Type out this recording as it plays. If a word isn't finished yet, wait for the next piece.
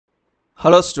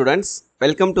Hello students,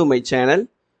 welcome to my channel.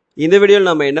 இந்த வீடியோல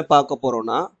நாம என்ன பார்க்க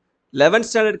போறோம்னா 11th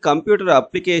standard computer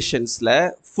applicationsல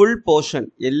full portion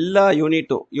எல்லா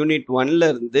யூனிட்டும் யூனிட் 1ல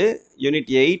இருந்து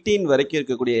யூனிட் 18 வரைக்கும்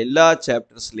இருக்கக்கூடிய எல்லா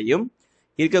சாப்டர்ஸ்லயும்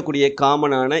இருக்கக்கூடிய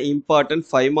காமனான இம்பார்ட்டன்ட்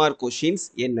 5 மார்க் क्वेश्चंस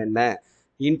என்னென்ன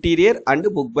interior and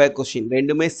book back question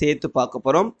ரெண்டுமே சேர்த்து பார்க்க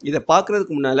போறோம். இத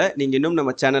பார்க்கிறதுக்கு முன்னால நீங்க இன்னும்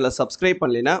நம்ம சேனலை சப்ஸ்கிரைப்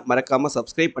பண்ணலைனா மறக்காம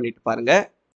சப்ஸ்கிரைப் பண்ணிட்டு பாருங்க.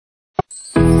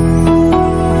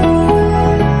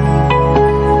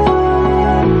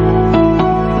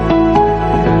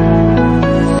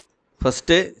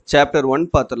 First chapter 1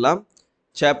 பார்த்துடலாம்.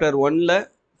 Chapter 1ல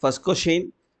first question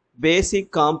basic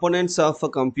components of a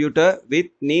computer with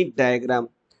neat diagram.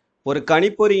 ஒரு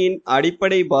கணிப்பொறியின்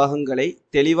அடிப்படை பாகங்களை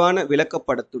தெளிவான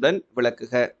விளக்கப்படத்துடன்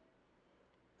விளக்குக.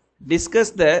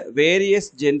 Discuss the various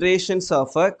generations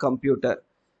of a computer.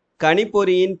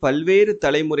 கணிப்பொறியின் பல்வேறு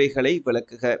தலைமுறைகளை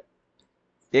விளக்குக.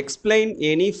 Explain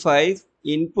any 5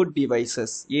 input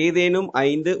devices. ஏதேனும்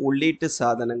 5 உள்ளீட்டு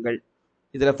சாதனங்கள்.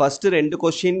 இதில் first 2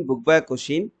 question book back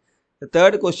question,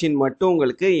 third question மட்டும்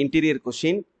உங்களுக்கு இன்டீரியர்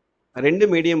கொஸ்டின். ரெண்டு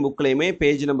மீடியம் புக்லையுமே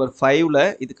பேஜ் நம்பர் 5ல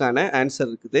இதுக்கான ஆன்சர்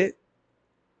இருக்குது.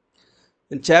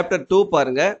 சாப்டர் 2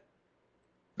 பாருங்க.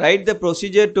 Right the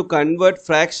procedure to convert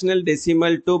fractional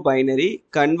decimal to binary,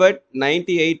 convert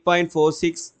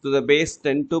 98.46 to the base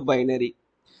 10 to binary.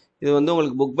 இது வந்து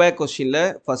உங்களுக்கு புக் பேக் கொஸ்டினில்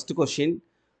first question.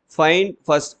 Find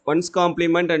first ones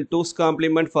complement and twos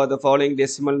complement for the following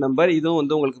decimal number. இதுவும்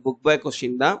வந்து உங்களுக்கு book back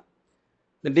question தான்.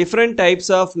 The different types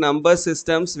of number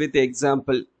systems with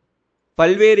example.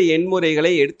 பல்வேறு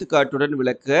எண்முறைகளை எடுத்துக்காட்டுடன்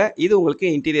விளக்குக. இது உங்களுக்கு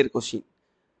இன்டீரியர் கொஸ்டின்.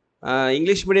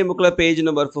 இங்கிலீஷ் மீடியம் புக்கில் பேஜ்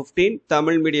நம்பர் 15,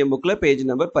 தமிழ் மீடியம் புக்கில் page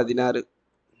number 16.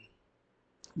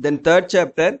 Then third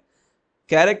chapter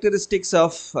characteristics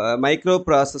of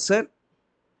microprocessor.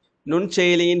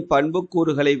 நுண்செயலியின்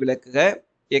பண்புக்கூறுகளை விளக்குக.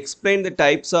 Explain the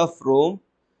types of ROM.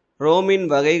 ROMின்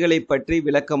வகைகளை பற்றி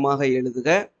விளக்கமாக எழுதுக.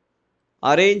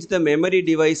 Arrange the memory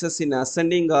devices in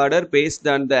ascending order based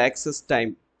on the access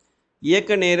time.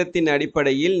 இயக்க நேரத்தின்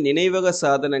அடிப்படையில் நினைவக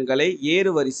சாதனங்களை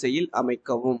ஏறு வரிசையில்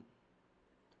அமைக்கவும்.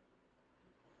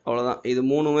 அவ்வளவுதான். இது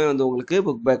மூணுமே வந்து உங்களுக்கு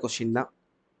புக் பேக் கொஸ்டின் தான்.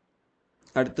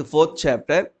 அடுத்து fourth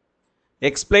chapter.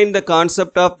 Explain the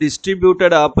concept of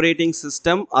distributed operating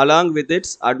system along with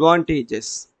its advantages.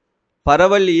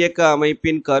 பரவல் இயக்க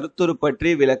அமைப்பின் கருத்துரு பற்றி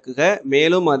விளக்குக.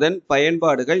 மேலும் அதன்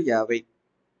பயன்பாடுகள் யாவை?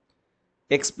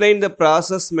 Explain the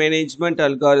process management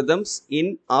algorithms in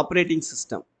operating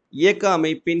system. இயக்க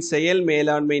அமைப்பின் செயல்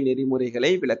மேலாண்மை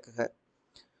நெறிமுறைகளை விளக்குக.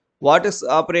 What is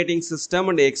operating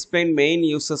system and explain main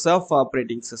uses of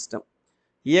operating system.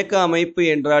 இயக்க அமைப்பு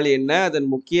என்றால் என்ன,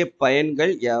 அதன் முக்கிய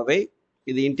பயன்கள் யாவை?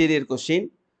 இது இன்டீரியர் கொஸ்டின்.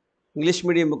 இங்கிலீஷ்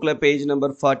மீடியம் புக்கில் பேஜ்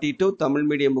நம்பர் 42, தமிழ்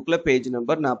மீடியம் புக்கில் page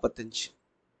number 45.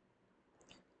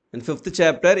 And fifth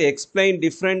chapter, explain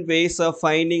different ways of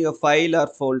finding a file or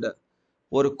folder.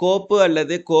 ஒரு கோப்பு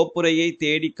அல்லது கோப்புறையை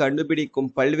தேடி கண்டுபிடிக்கும்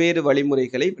பல்வேறு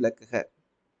வழிமுறைகளை விளக்குக.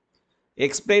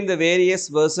 Explain the various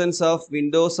versions of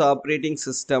Windows operating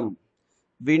system.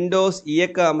 Windows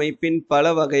இயக்க அமைப்பின்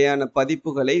பல வகையான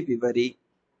பதிப்புகளை விவரி.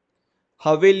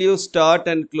 How will you start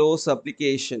and close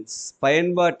applications?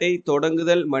 பயன்பாட்டை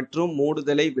தொடங்குதல் மற்றும்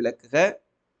மூடுதலை விளக்குக.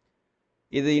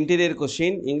 இது இன்டீரியர்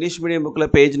கொஸ்டின். இங்கிலீஷ் மீடியம்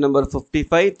புக்கில் பேஜ் நம்பர்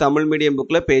 55, தமிழ் மீடியம்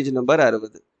புக்கில் page number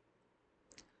 60.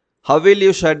 How will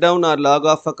you shut down or log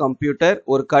off a computer?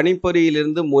 ஒரு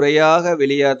கணிப்பொறியிலிருந்து முறையாக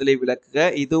வெளியாதலை விளக்குக.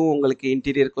 இதுவும் உங்களுக்கு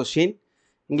இன்டீரியர் கொஸ்டின்.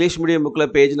 இங்கிலீஷ் மீடியம்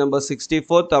புக்கில் பேஜ் நம்பர்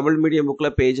 64, தமிழ் மீடியம்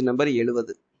புக்கில் page number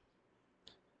 70.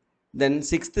 Then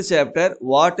sixth chapter,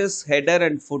 what is header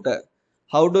and footer?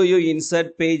 How do you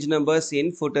insert page numbers in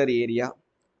footer area?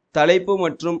 தலைப்பு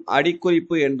மற்றும்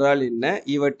அடிக்குறிப்பு என்றால் என்ன,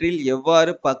 இவற்றில்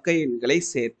எவ்வாறு பக்க எண்களை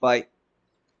சேர்ப்பாய்?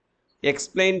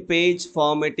 Explain page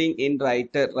formatting in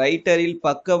writer. ரைட்டரில்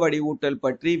பக்க வடிவூட்டல்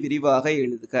பற்றி விரிவாக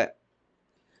எழுதுக.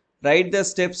 Write the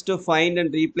steps to find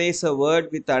and replace a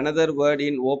word with another word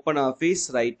in OpenOffice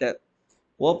Writer.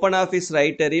 OpenOffice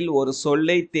Writerஇல் ஒரு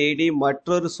சொல்லை தேடி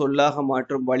மற்றொரு சொல்லாக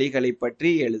மாற்றும் வழிகளை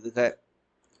பற்றி எழுதுக.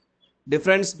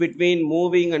 Difference between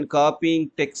moving and copying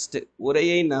text.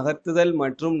 உரையை நகர்த்துதல்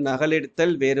மற்றும்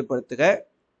நகலெடுத்தல் வேறுபடுத்துக.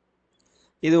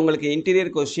 இது உங்களுக்கு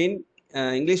இன்டீரியர் கொஸ்டின்.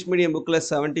 இங்கிலீஷ் மீடியம் புக்கில்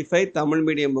 75, தமிழ்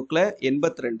மீடியம் புக்கில்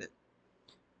 82.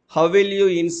 How will you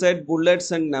insert bullets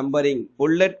and numbering?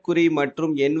 Bullet குறி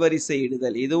மற்றும் எண் வரிசை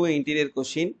இடுதல். இதுவும் இன்டீரியர்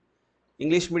கொஸ்டின்.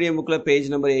 இங்கிலீஷ் மீடியம் புக்கில் பேஜ்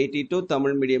நம்பர் 82,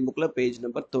 தமிழ் மீடியம் புக்கில் page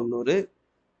number 90.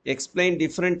 Explain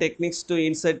different techniques to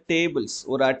insert tables.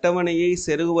 ஒரு அட்டவணையை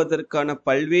செருகுவதற்கான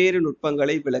பல்வேறு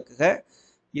நுட்பங்களை விளக்குக.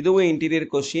 இதுவும் இன்டீரியர்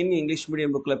கொஸ்டின். இங்கிலீஷ்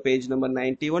மீடியம் புக்கில் பேஜ் நம்பர்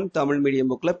 91, தமிழ்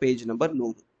மீடியம் புக்கில் page number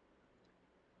 100.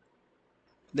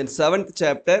 Then seventh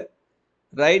chapter,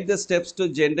 write the steps to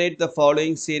generate the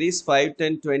following series 5,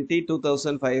 10, 20,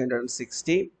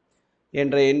 2560.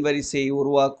 என்ற எண்வரிசையை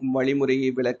உருவாக்கும் வழிமுறையை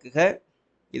விளக்குக.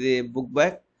 இது book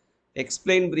back.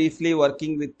 Explain briefly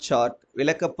working with chart,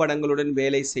 விளக்கப்படங்களுடன்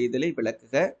வேலை செய்தலை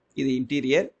விளக்குக. இது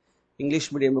இன்டீரியர். இங்கிலீஷ்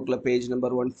மீடியம் புக்கில் பேஜ்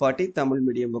நம்பர் 140, தமிழ்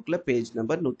மீடியம் புக்கில் page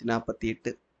number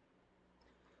 148.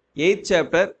 8th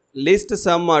chapter, list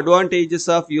some advantages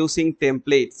of using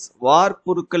templates.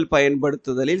 வார்ப்புருக்கள்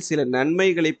பயன்படுத்துதலில் சில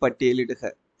நன்மைகளை பட்டியலிடுக.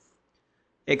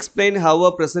 Explain how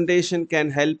a presentation can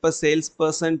help a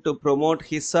salesperson to promote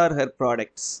his or her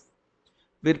products.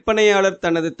 விற்பனையாளர்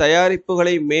தனது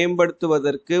தயாரிப்புகளை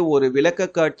மேம்படுத்துவதற்கு ஒரு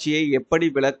விளக்கக்காட்சியை எப்படி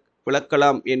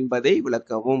விளக்கலாம் என்பதை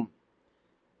விளக்கவும்.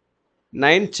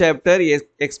 9th chapter,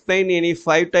 explain any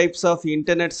 5 types of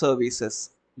internet services.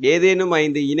 ஏதேனும்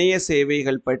 5 இணைய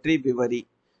சேவைகள் பற்றி விவரி.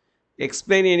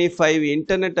 Explain any 5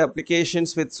 internet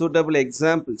applications with suitable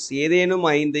examples. ஏதேனும்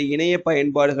 5 இணைய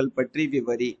பயன்பாடுகள் பற்றி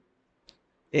விவரி.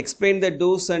 Explain the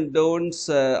do's and don'ts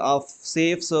of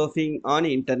safe surfing on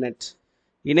internet.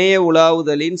 இணைய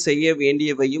உலாவுதலின் செய்ய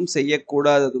வேண்டியவையும்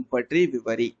செய்யக்கூடாததும் பற்றி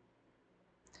விவரி.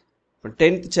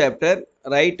 10th chapter,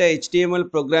 write a HTML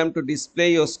program to display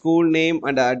your school name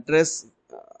and address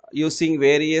using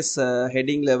various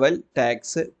heading level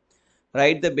tags.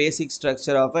 Write the basic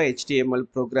structure of a HTML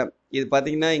program. இது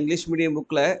பார்த்தீங்கன்னா English medium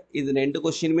புக்கில் இது 2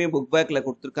 கொஷினுமே book பேக்கில்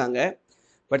கொடுத்துருக்காங்க.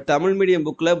 But Tamil medium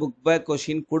புக்கில் book back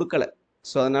question கொடுக்கல.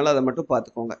 So அதனால் அதை மட்டும்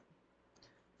பார்த்துக்கோங்க.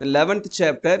 11th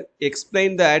chapter,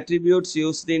 explain the attributes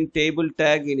used in table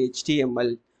tag in HTML.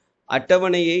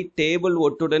 அட்டவணையை டேபிள்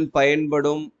ஒட்டுடன்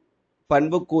பயன்படும்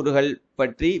பண்புக்கூறுகள்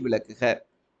பற்றி விளக்குக.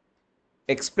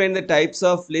 Explain the types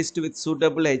of list with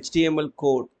suitable HTML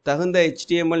code. தகுந்த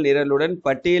HTML நிரலுடன்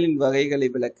பட்டியலின் வகைகளை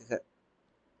விளக்குக.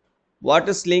 What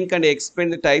is link and explain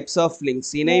the types of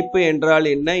links. இணைப்பு என்றால்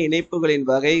என்ன, இணைப்புகளின்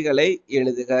வகைகளை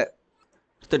எழுதுக.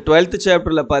 12th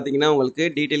chapterல பார்த்தீங்கன்னா உங்களுக்கு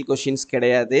டீடைல் கொஷின்ஸ்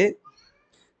கிடையாது.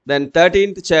 Then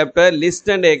 13th chapter, list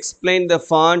and explain the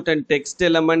font and text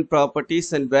element properties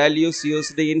and values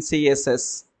used in CSS.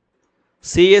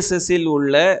 CSSஇல்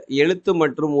உள்ள எழுத்து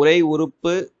மற்றும் உரை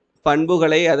உறுப்பு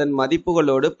பண்புகளை அதன்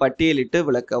மதிப்புகளோடு பட்டியலிட்டு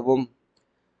விளக்கவும்.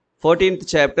 14th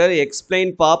chapter, explain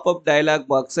pop-up dialog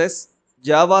boxes.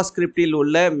 ஜாவாஸ்கிரிப்டில்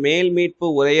உள்ள மேல் மீட்பு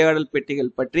உரையாடல்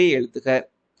பெட்டிகள் பற்றி எழுதுக.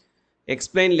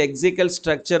 Explain lexical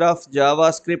structure of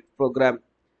JavaScript program.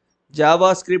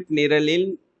 JavaScript நிரலில்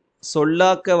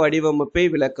சொல்லாக்க வடிவமைப்பை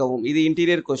விளக்கவும். இது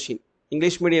இன்டீரியர் கொஷின்.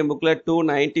 இங்கிலீஷ் மீடியம் புக்கில்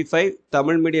 295,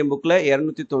 தமிழ் மீடியம் புக்கில்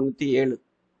 297.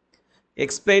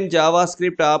 Explain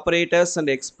JavaScript operators and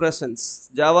expressions.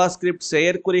 JavaScript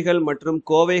செயற்குறிகள் மற்றும்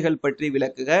கோவைகள் பற்றி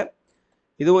விளக்குக.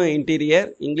 இதுவும் இன்டீரியர்.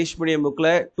 இங்கிலீஷ் மீடியம்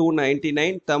புக்கில்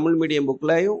 299, Tamil medium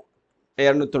புக்லையும்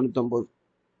 299.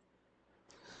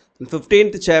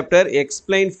 15th chapter,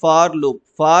 explain for loop.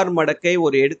 for மடக்கை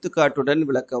ஒரு எடுத்துக்காட்டுடன்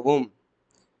விளக்கவும்.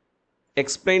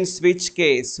 Explain switch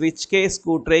case. switch case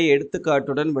கூற்றை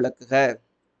எடுத்துக்காட்டுடன் விளக்குக.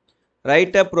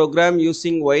 Write a program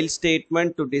using while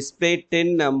statement to display 10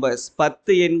 numbers.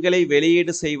 10 எண்களை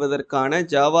வெளியீடு செய்வதற்கான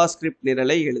ஜாவாஸ்கிரிப்ட்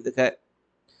நிரலை எழுதுக.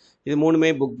 இது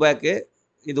மூணுமே புக் பேக்கு.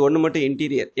 இது ஒன்று மட்டும்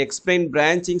interior. Explain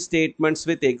branching statements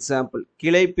with example.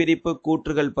 கிளை பிரிப்பு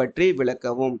கூற்றுகள் பற்றி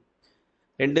விளக்கவும்.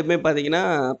 ரெண்டுமே பார்த்தீங்கன்னா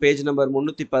பேஜ் நம்பர்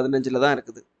 315 தான்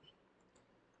இருக்குது.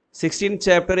 16th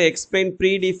chapter, explain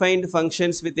predefined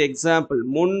functions with example.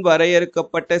 முன்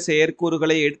வரையறுக்கப்பட்ட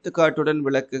செயற்கூறுகளை எடுத்துக்காட்டுடன்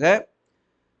விளக்குக.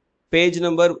 பேஜ்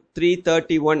நம்பர்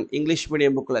 331 இங்கிலீஷ்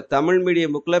மீடியம் புக்கில். தமிழ்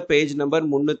மீடியம் புக்கில் page number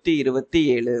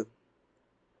 327.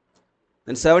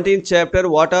 And 17th chapter,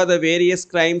 what are the various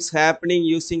crimes happening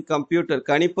using computer.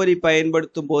 கணிப்பொறி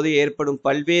பயன்படுத்தும் போது ஏற்படும்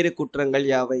பல்வேறு குற்றங்கள்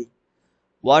யாவை.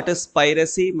 What is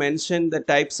piracy? Mention the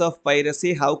types of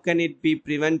piracy. How can it be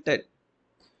prevented?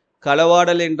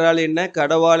 களவாடல் என்றால் என்ன,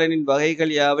 கடவாளனின்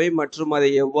வகைகள் யாவை மற்றும் அதை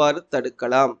எவ்வாறு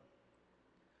தடுக்கலாம்.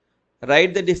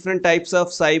 Write the different types of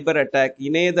cyber attack.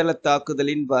 இணையதள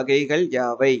தாக்குதலின் வகைகள்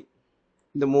யாவை.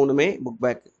 இந்த மூணுமே புக்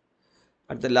பேக்.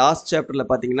 அடுத்த லாஸ்ட் சாப்டரில்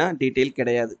பார்த்தீங்கன்னா டீட்டெயில்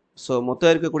கிடையாது. ஸோ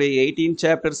மொத்தம் இருக்கக்கூடிய 18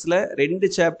 சாப்டர்ஸில் 2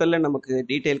 சாப்டரில் நமக்கு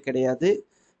டீட்டெயில் கிடையாது.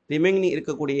 ரிமைனிங்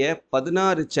இருக்கக்கூடிய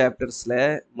 16 சாப்டர்ஸில்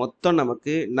மொத்தம்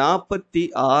நமக்கு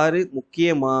 46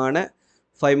 முக்கியமான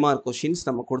 5 மார்க் கொஷின்ஸ்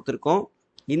நம்ம கொடுத்துருக்கோம்.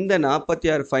 இந்த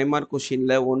 46 5 மார்க்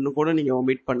கொஷினில் ஒன்று கூட நீங்கள்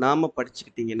ஒமிட் பண்ணாமல்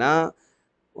படிச்சுக்கிட்டிங்கன்னா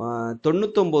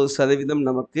 99%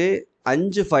 நமக்கு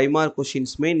 5 5 மார்க்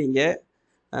கொஷின்ஸுமே நீங்கள்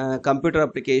கம்ப்யூட்டர்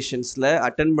அப்ளிகேஷன்ஸில்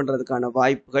அட்டன் பண்ணுறதுக்கான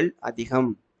வாய்ப்புகள்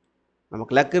அதிகம்.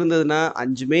 நமக்கு லக் இருந்ததுன்னா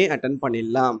 5மே அட்டன்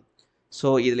பண்ணிடலாம். ஸோ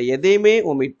இதில் எதையுமே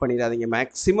ஒமிட் பண்ணிடாதீங்க.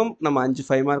 மேக்ஸிமம் நம்ம 5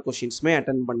 5 மார்க் கொஷின்ஸுமே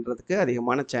அட்டன் பண்ணுறதுக்கு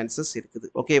அதிகமான சான்சஸ் இருக்குது.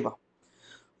 ஓகேவா?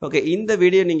 ஓகே, இந்த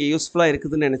வீடியோ நீங்கள் யூஸ்ஃபுல்லாக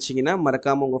இருக்குதுன்னு நினச்சிங்கன்னா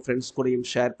மறக்காமல் உங்கள் ஃப்ரெண்ட்ஸ் கூடயும்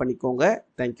ஷேர் பண்ணிக்கோங்க.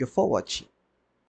 தேங்க்யூ ஃபார் வாட்சிங்.